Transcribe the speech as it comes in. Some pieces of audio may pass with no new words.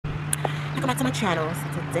Welcome back to my channel. So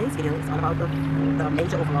today's video is all about the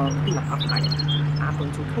major overall cleanup of the garden. I'm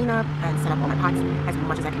going to clean up and set up all my pots as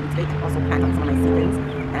much as I can today, and also plant out some of my seedlings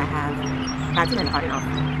that I have planted in the garden of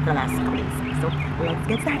the last couple days. So let's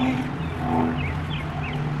get started.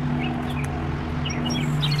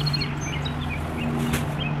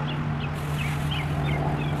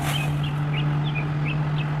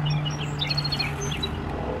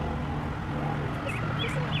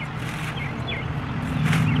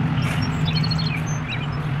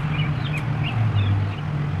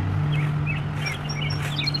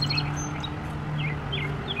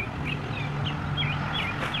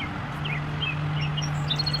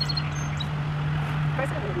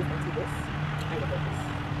 First, I'm going to do this and this.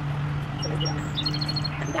 So let's do that.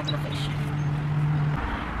 I'll be back when I finish.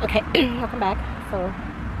 Okay, welcome back. So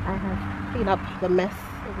I have cleaned up the mess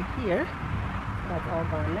over here. That's all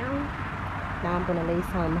gone now. Now I'm going to lay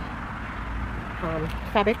some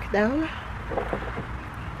fabric down,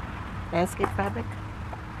 landscape fabric,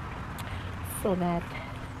 so that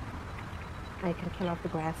I can kill off the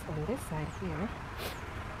grass on this side here.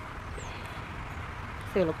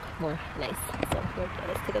 So it look more nice. So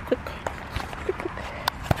let's take a quick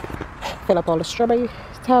fill up all the strawberry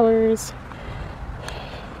towers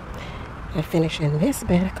and finish in this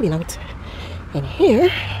bed. Clean out in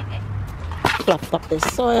here, fluff up this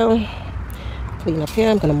soil, clean up here.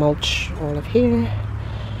 I'm gonna mulch all of here.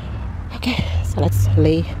 Okay, so let's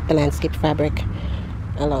lay the landscape fabric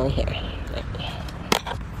along here. Let's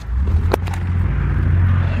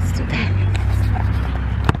do that.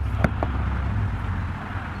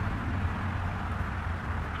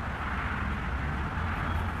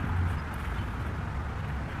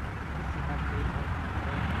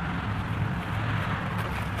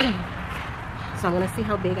 So I'm gonna see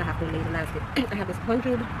how big I have to lay the landscape. I have this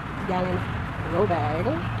 100-gallon row bag.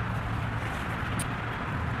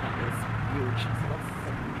 That is huge. So let's see.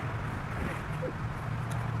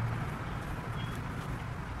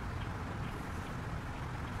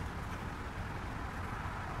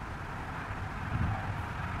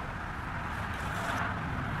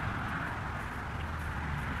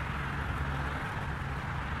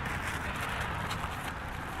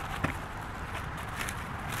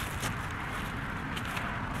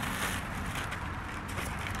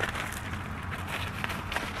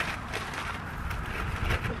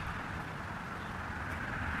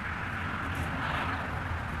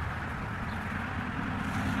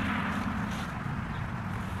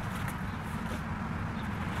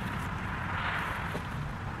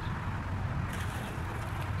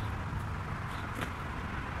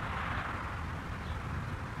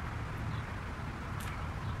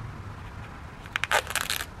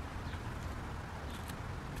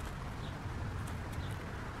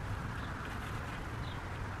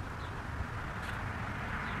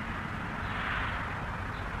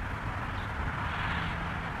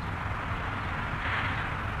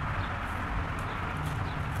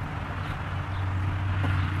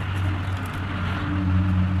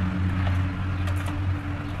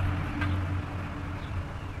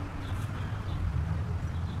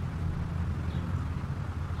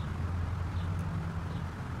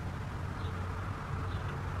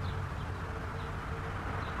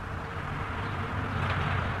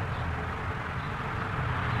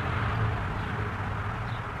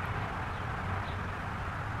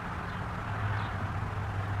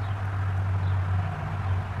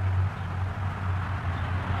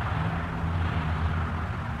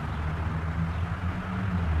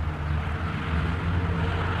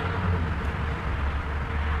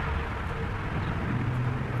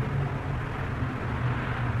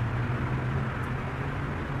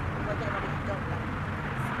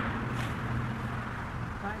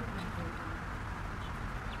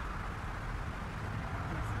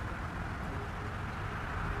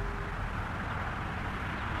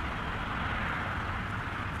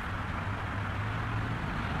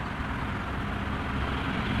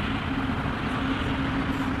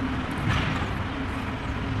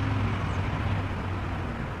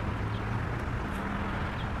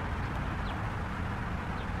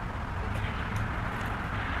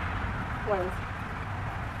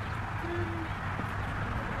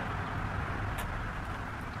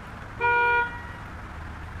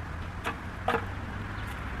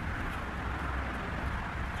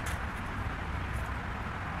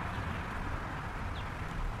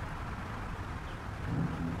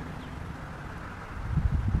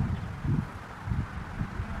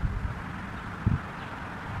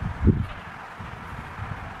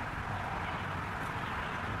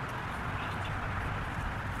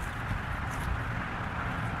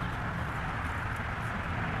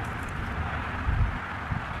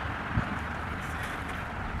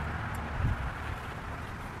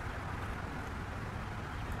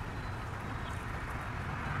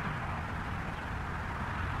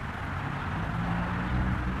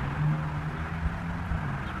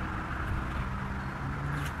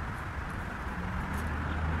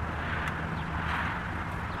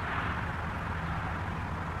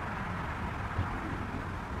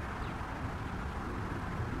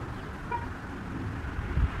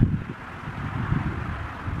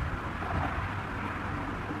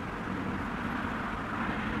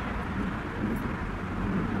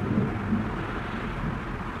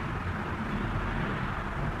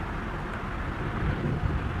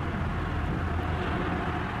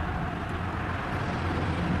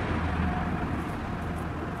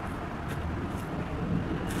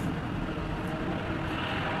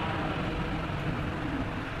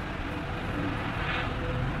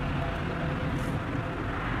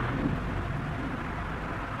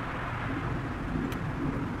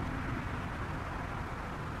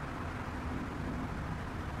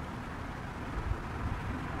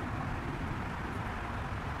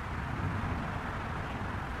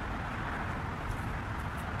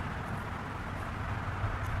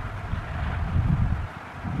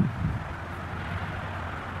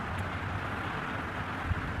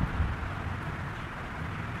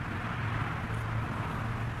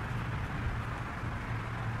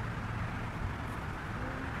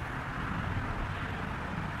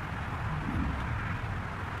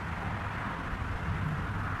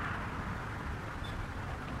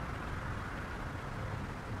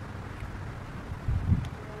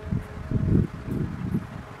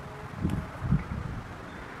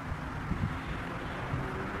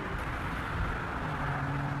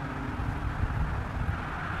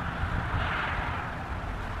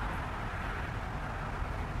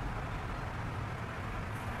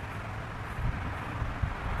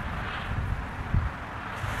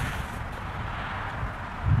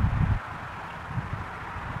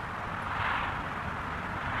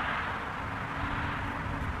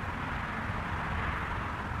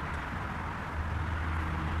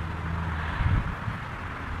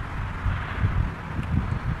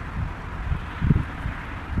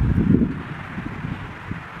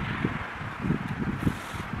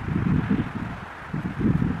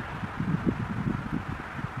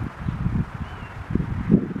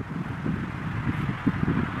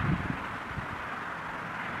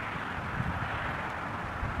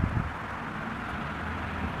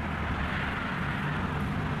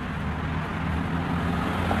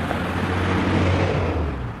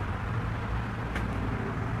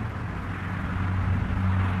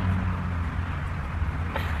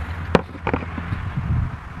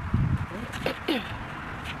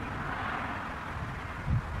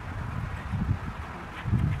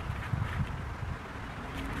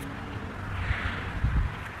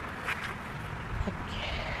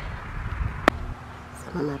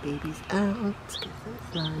 some of my babies out. Get some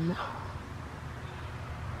sun.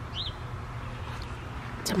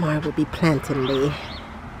 Tomorrow will be planting day.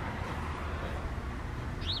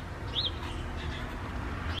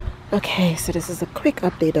 Okay, so this is a quick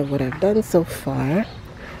update of what I've done so far.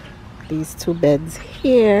 These two beds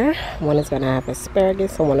here, one is gonna have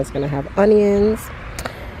asparagus and one is gonna have onions.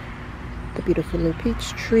 The beautiful new peach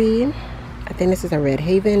tree. I think this is a Red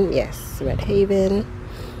Haven. Yes, Red Haven.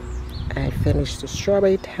 I finished the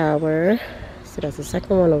strawberry tower. So that's the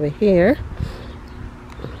second one over here.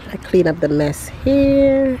 I cleaned up the mess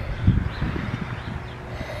here.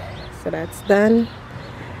 So that's done.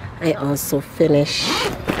 I also finished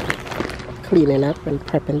cleaning up and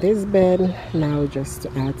prepping this bed. Now just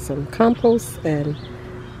to add some compost and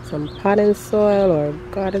some potting soil or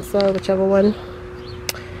garden soil, whichever one.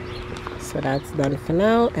 So that's done for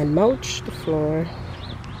now, and mulch the floor,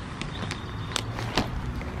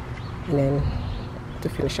 and then to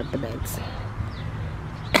finish up the beds.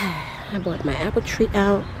 I bought my apple tree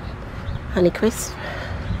out, Honeycrisp.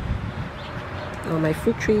 All my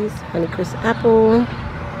fruit trees, Honeycrisp apple.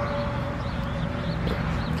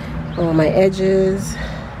 All my edges.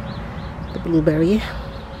 The blueberry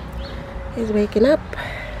is waking up.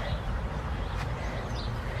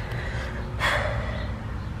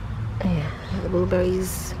 Yeah, the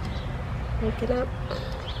blueberries waking up.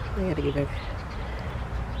 I gotta give it.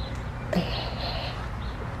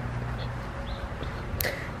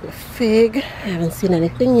 The fig, I haven't seen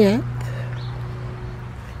anything yet.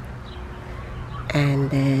 And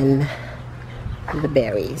then the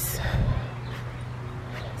berries.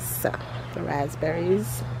 So the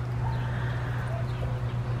raspberries.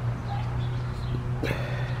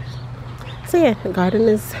 So yeah, the garden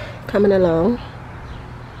is coming along.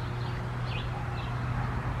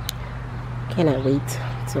 Cannot wait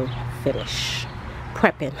to finish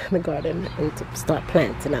prepping the garden and to start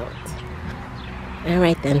planting out. All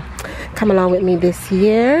right then, come along with me this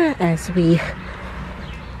year as we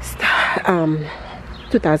start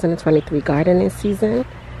 2023 gardening season.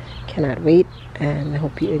 Cannot wait, and I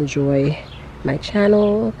hope you enjoy my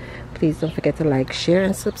channel. Please don't forget to like, share,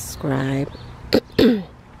 and subscribe.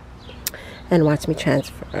 And watch me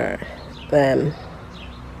transfer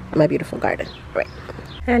my beautiful garden. All right.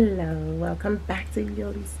 Hello, welcome back to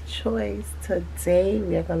Yoli's Choice. Today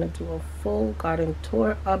we are going to do a full garden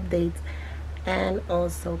tour update and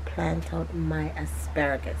also plant out my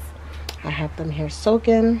asparagus. I have them here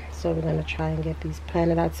soaking, so we're going to try and get these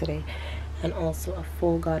planted out today, and also a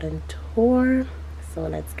full garden tour. So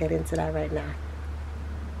let's get into that right now.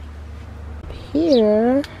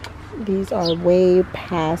 Here, these are way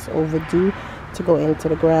past overdue to go into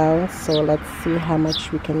the ground, so let's see how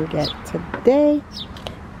much we can get today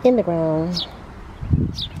in the ground.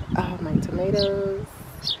 Oh, my tomatoes,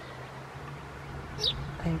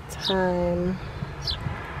 my thyme,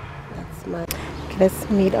 that's my, okay, let's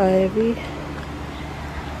meet Ivy.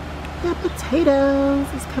 Yeah, potatoes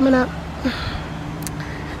is coming up.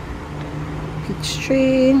 Peach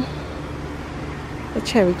tree, the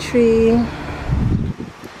cherry tree.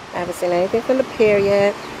 I haven't seen anything from the pear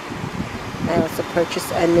yet. I also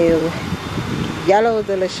purchased a new Yellow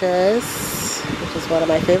Delicious, which is one of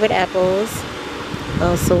my favorite apples.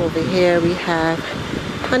 Also over here we have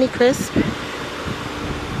Honeycrisp.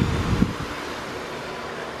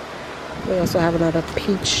 We also have another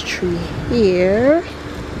peach tree here.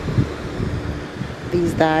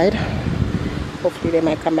 These died. Hopefully they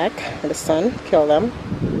might come back in the sun, kill them.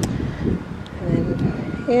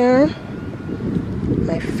 And here,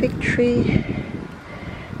 my fig tree.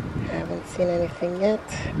 I haven't seen anything yet,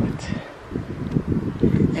 but,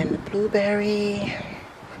 and the blueberry,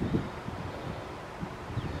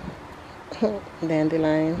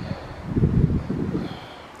 dandelion.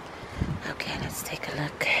 Okay, let's take a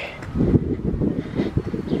look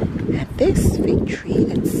at this fig tree.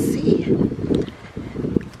 Let's see.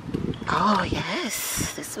 Oh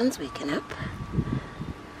yes, this one's waking up.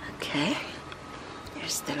 Okay, you're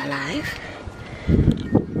still alive. And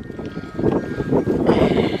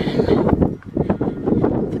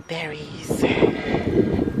the berries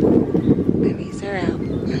are out.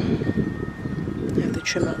 I have to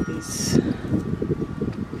trim out these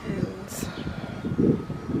ends.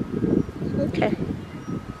 Okay.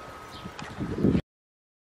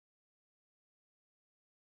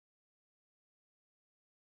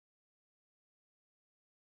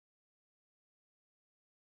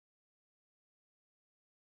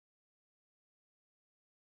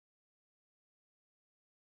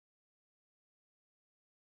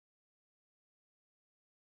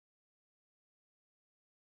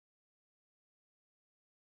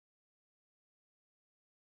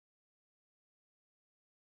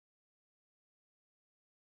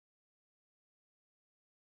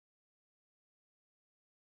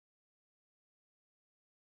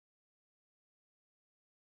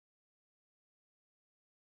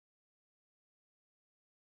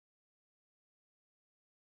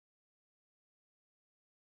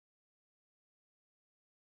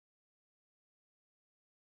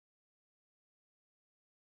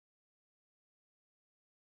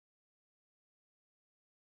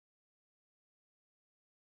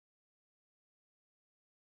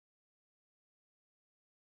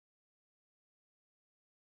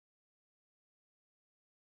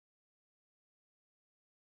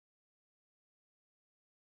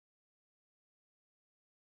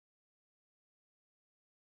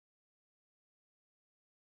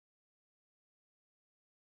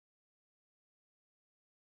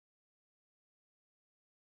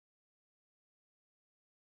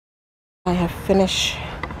 I have finished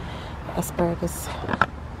asparagus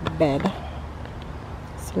bed.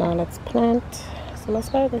 So now let's plant some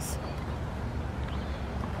asparagus.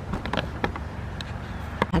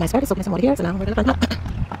 And I started soaking some water here, so now we're gonna plant them.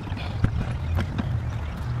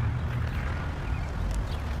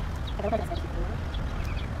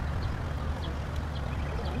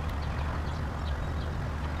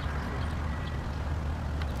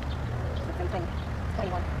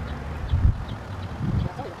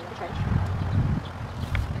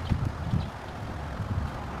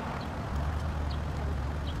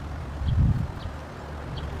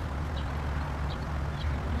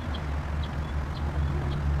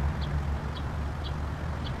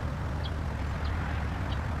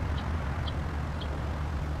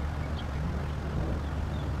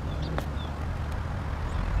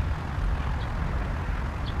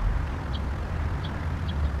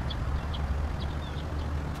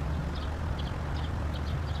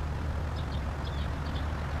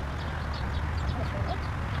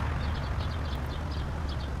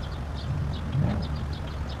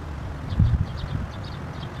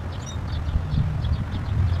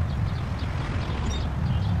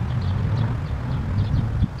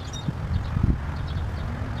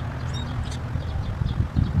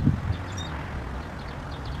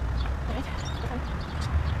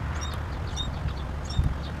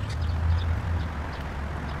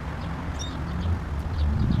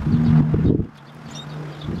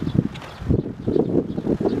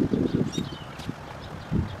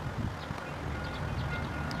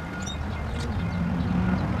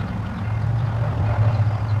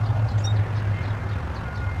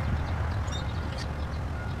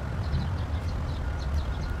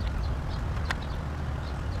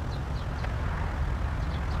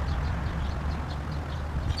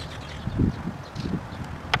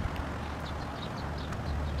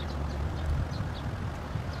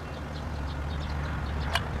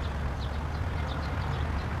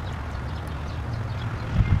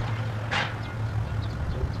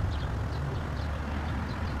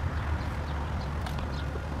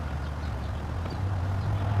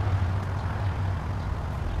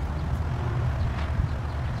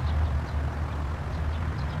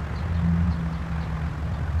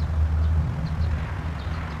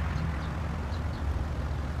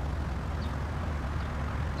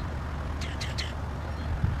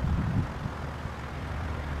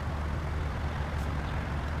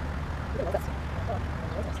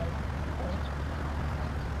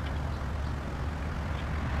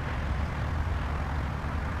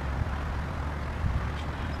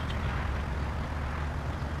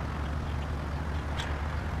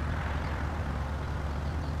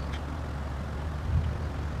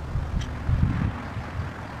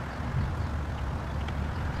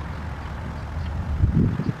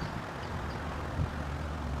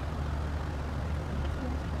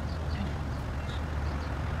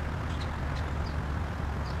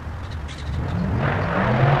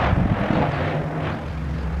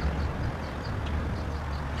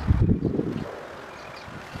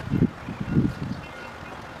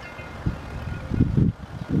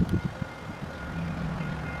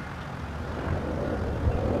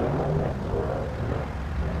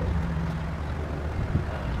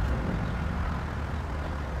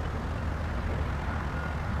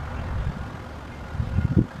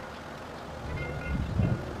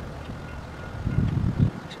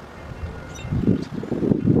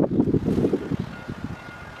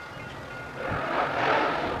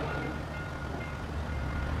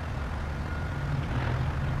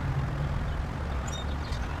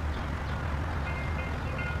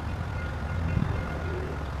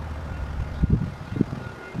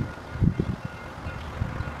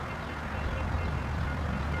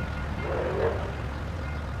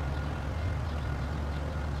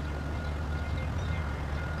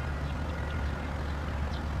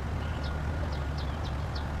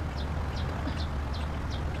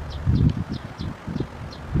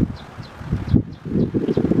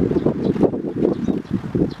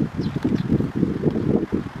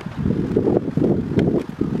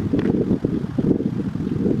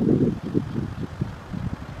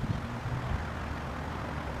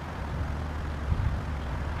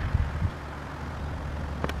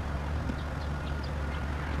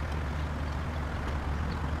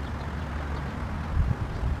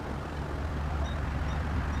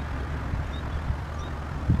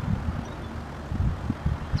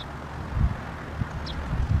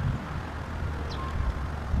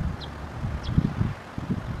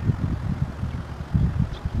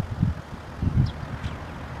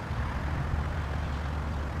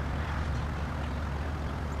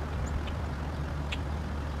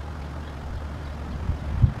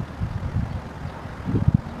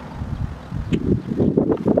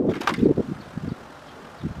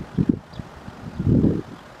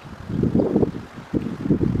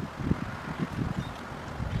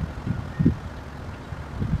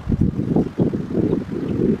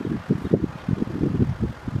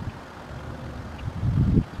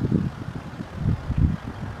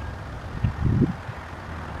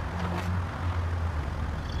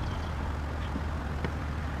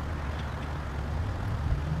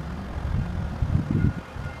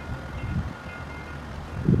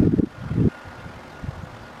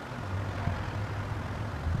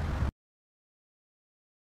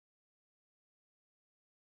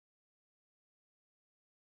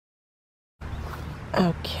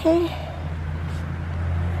 Okay.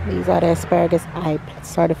 These are the asparagus I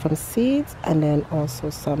started from seeds, and then also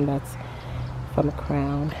some that's from a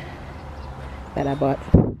crown that I bought.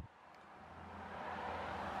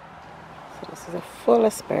 So this is a full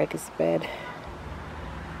asparagus bed.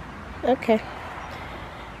 Okay,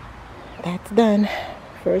 that's done.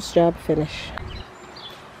 First job finished.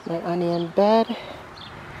 My onion bed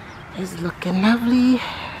is looking lovely.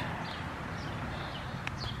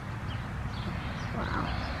 Wow.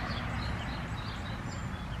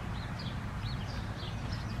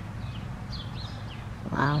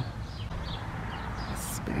 Wow.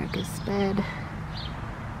 Asparagus bed.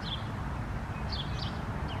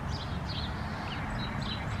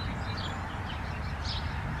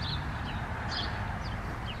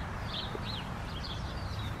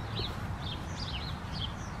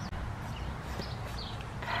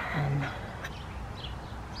 And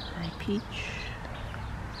my peach.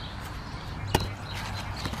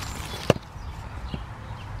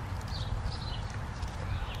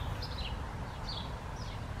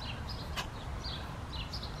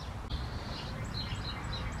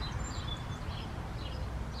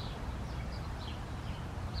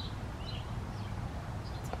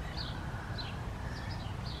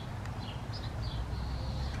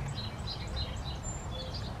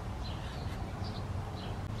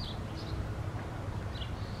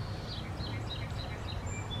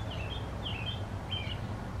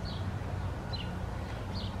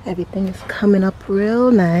 Everything is coming up real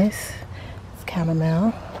nice. It's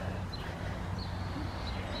chamomile.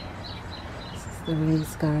 This is the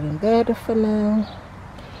raised garden bed for now.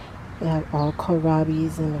 We have all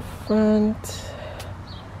kohlrabis in the front.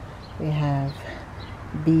 We have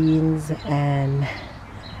beans and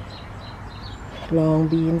long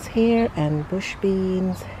beans here, and bush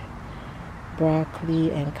beans,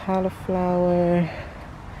 broccoli and cauliflower.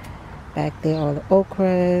 Back there all the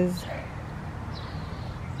okras.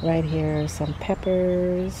 Right here some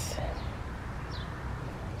peppers.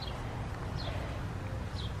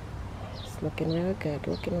 It's looking real good,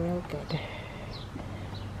 looking real good.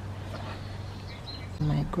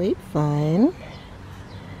 My grapevine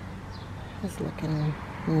is looking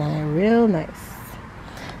real nice.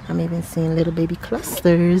 I'm even seeing little baby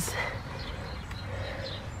clusters.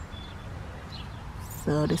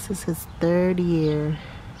 So this is his 3rd year.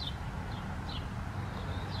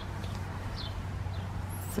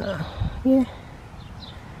 So yeah,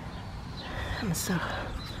 so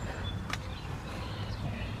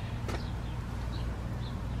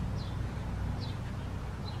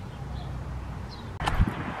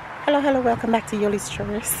hello, welcome back to Yoli's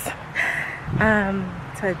Choice.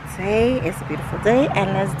 Today is a beautiful day,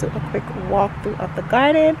 and let's do a quick walkthrough of the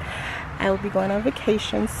garden. I will be going on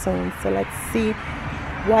vacation soon, so let's see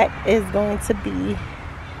what is going to be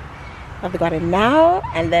of the garden now,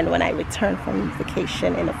 and then when I return from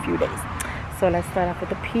vacation in a few days. So let's start off with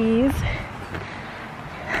the peas.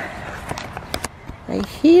 Right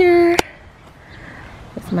here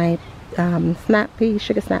is my snap peas,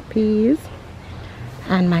 sugar snap peas,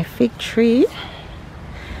 and my fig tree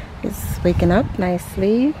is waking up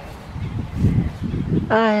nicely.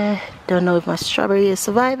 I don't know if my strawberry is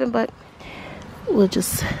surviving, but we'll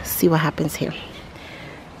just see what happens here.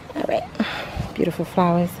 All right, beautiful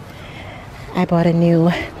flowers. I bought a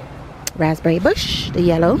new raspberry bush, the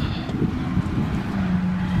yellow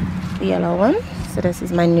one. So this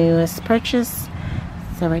is my newest purchase.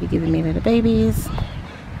 It's already giving me little babies.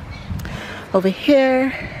 Over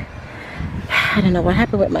here, I don't know what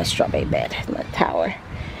happened with my strawberry bed, my tower.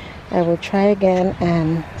 I will try again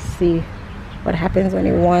and see what happens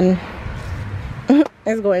when one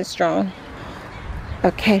is going strong.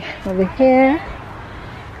 Okay, over here,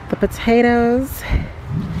 the potatoes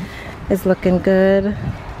is looking good.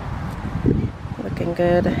 Looking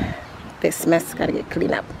good. This mess gotta get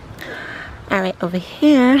cleaned up. Alright, over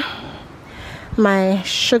here, my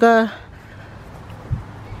sugar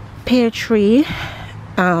pear tree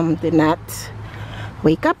did not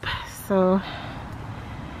wake up. So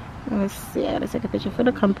let's see, I gotta take a picture for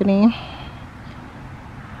the company.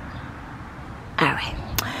 Alright,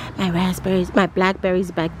 my raspberries, my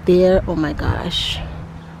blackberries back there. Oh my gosh.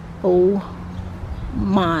 Oh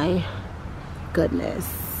my goodness,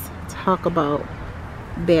 talk about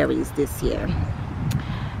berries this year.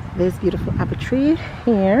 This beautiful apple tree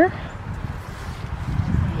here.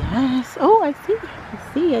 Yes. Oh, I see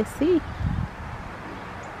see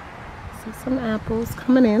some apples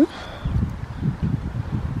coming in.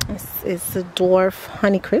 It's a dwarf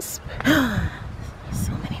Honeycrisp.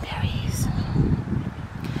 So many berries.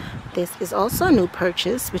 This is also a new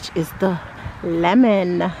purchase, which is the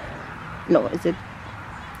lemon. No, is it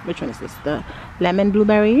which one is this? The lemon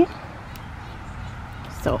blueberry.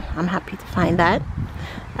 So I'm happy to find that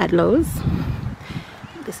at Lowe's.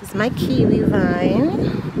 This is my kiwi vine,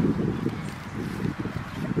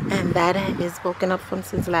 and that is woken up from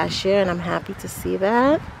since last year, and I'm happy to see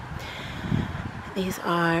that. These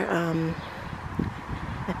are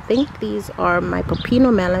I think these are my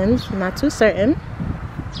pepino melons, I'm not too certain.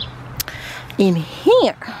 In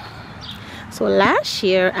here, so last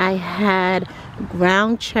year I had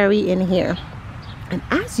ground cherry in here, and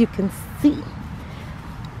as you can see,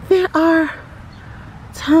 there are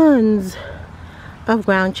tons of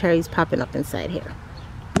ground cherries popping up inside here.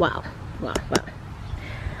 Wow, wow, wow.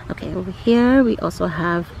 Okay, over here we also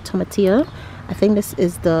have tomatillo. I think this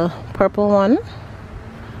is the purple one.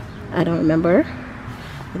 I don't remember.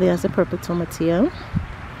 I think that's a purple tomatillo.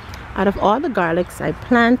 Out of all the garlics I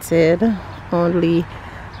planted, only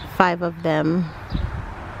 5 of them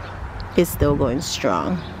is still going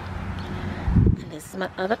strong. And this is my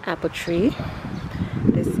other apple tree.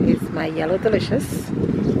 This is my Yellow Delicious.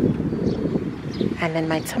 And then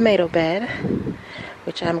my tomato bed,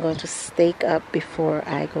 which I'm going to stake up before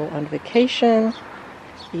I go on vacation.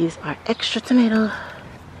 These are extra tomato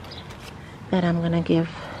that I'm gonna give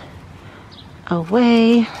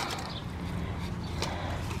away.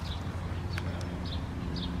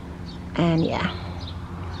 And yeah,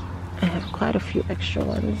 I have quite a few extra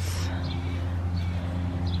ones.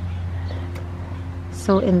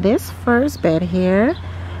 So in this first bed here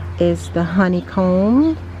is the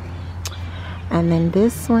honeycomb, and then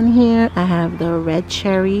this one here I have the red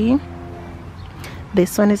cherry.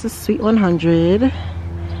 This one is a sweet 100,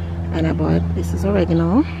 and I bought, this is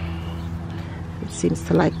oregano. It seems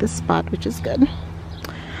to like this spot, which is good.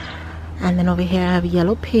 And then over here I have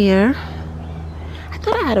yellow pear. I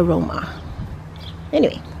thought I had aroma.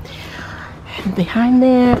 Anyway, and behind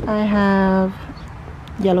there I have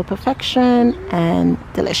Yellow Perfection and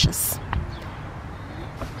Delicious.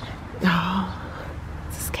 Oh,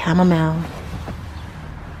 this is chamomile.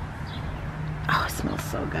 Oh, it smells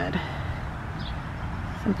so good.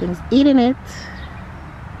 Something's eating it.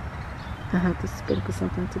 I have to sprinkle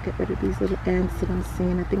something to get rid of these little ants that I'm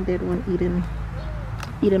seeing. I think they're the one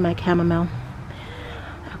eating my chamomile.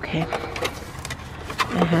 Okay.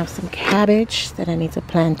 I have some cabbage that I need to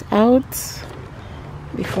plant out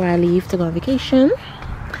before I leave to go on vacation.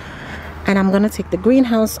 And I'm gonna take the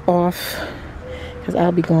greenhouse off because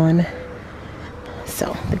I'll be gone.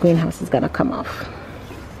 So the greenhouse is gonna come off.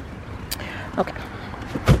 Okay.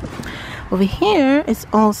 Over here is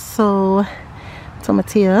also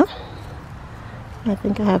tomatillo. I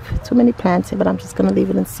think I have too many plants here, but I'm just gonna leave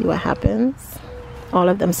it and see what happens. All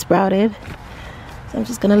of them sprouted. So I'm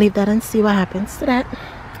just gonna leave that and see what happens to that.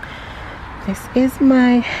 This is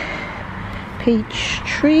my peach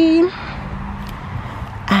tree.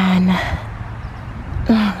 And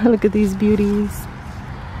look at these beauties.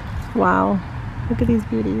 Wow, look at these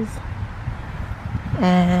beauties.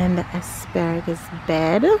 And the asparagus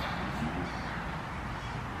bed.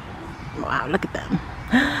 Wow, look at them.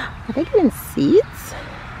 Are they getting seeds?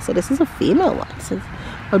 So this is a female one. So,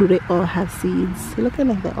 or do they all have seeds? They're looking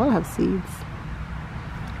like they all have seeds.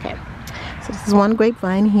 Okay, so this is one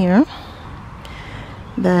grapevine here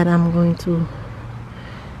that I'm going to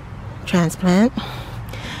transplant.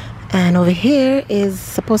 And over here is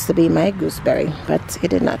supposed to be my gooseberry, but it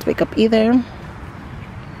did not wake up either.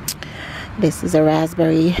 This is a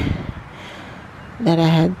raspberry that I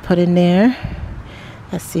had put in there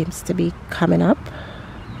that seems to be coming up.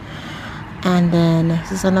 And then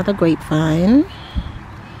this is another grapevine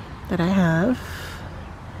that I have.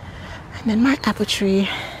 And then my apple tree.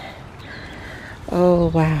 Oh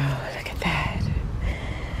wow, look at that.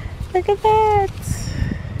 Look at that.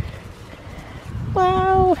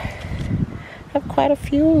 Wow. I have quite a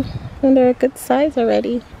few and they're a good size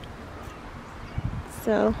already.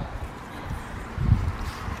 So,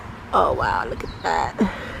 oh wow, look at that.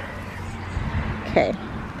 Okay.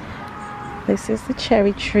 This is the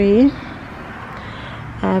cherry tree.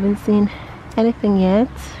 I haven't seen anything yet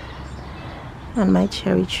on my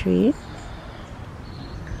cherry tree.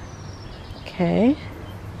 Okay.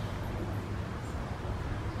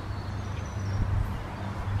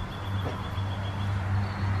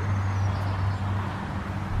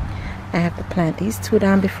 I have to plant these 2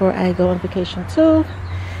 down before I go on vacation too,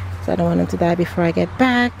 so I don't want them to die before I get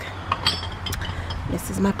back. This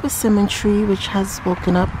is my persimmon tree, which has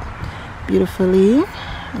woken up beautifully,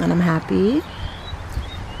 and I'm happy.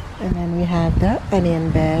 And then we have the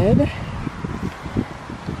onion bed,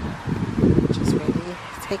 which is really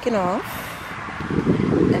taken off.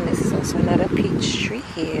 And this is also another peach tree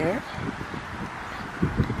here.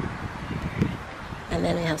 And And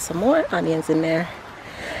then I have some more onions in there.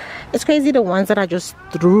 It's crazy, the ones that I just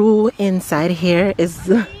threw inside here is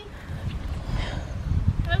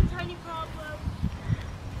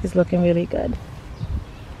looking really good.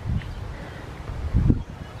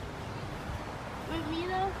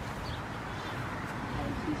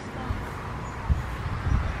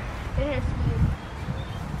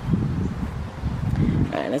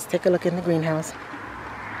 Alright, let's take a look in the greenhouse.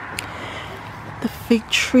 The fig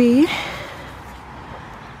tree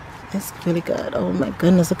is really good. Oh my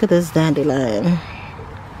goodness, look at this dandelion.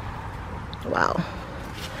 Wow.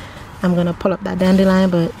 I'm gonna pull up that dandelion,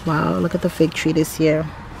 but wow, look at the fig tree this year.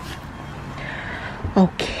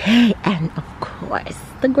 Okay, and of course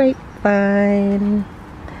the grapevine.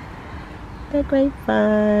 The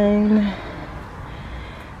grapevine.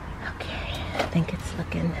 Okay, I think it's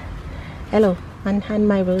looking. Hello, unhand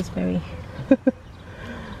my rosemary.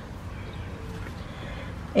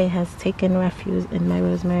 It has taken refuge in my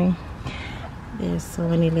rosemary. There's so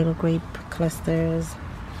many little grape clusters.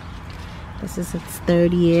 This is its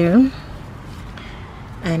 3rd year,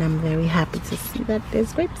 and I'm very happy to see that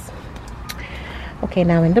there's grapes. Okay,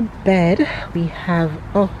 now in the bed we have,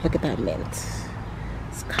 oh, look at that mint.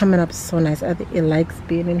 It's coming up so nice. I think it likes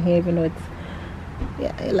being in here, even though it's,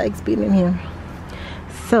 yeah, it likes being in here.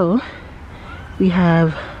 So we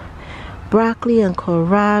have broccoli and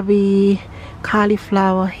kohlrabi,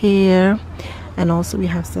 cauliflower here, and also we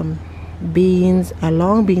have some beans and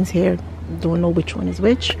long beans here. Don't know which one is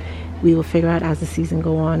which. We will figure out as the season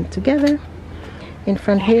go on together. In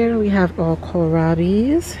front here we have our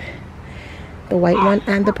kohlrabis, the white one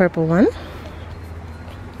and the purple one,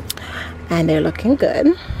 and they're looking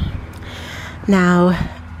good. Now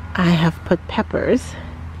I have put peppers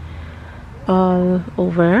all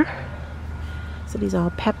over, so these are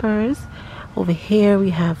all peppers. Over here we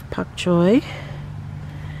have pak choy,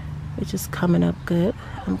 which is coming up good.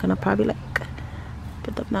 I'm gonna probably like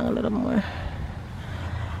put them down a little more.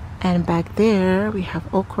 And back there we have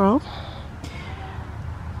okra,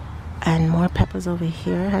 and more peppers over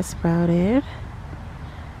here has sprouted.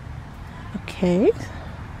 Okay,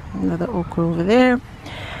 another okra over there,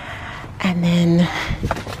 and then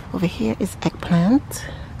over here is eggplant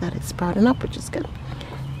that is sprouting up, which is good,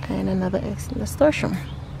 and another nasturtium.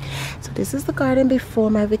 So this is the garden before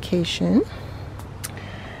my vacation,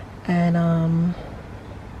 and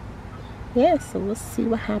yeah, so we'll see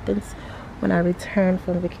what happens when I return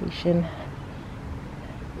from vacation,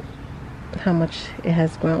 how much it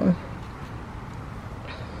has grown.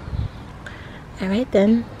 All right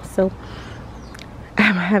then, so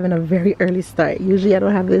I'm having a very early start. Usually I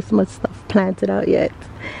don't have this much stuff planted out yet,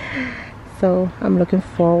 so I'm looking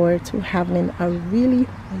forward to having a really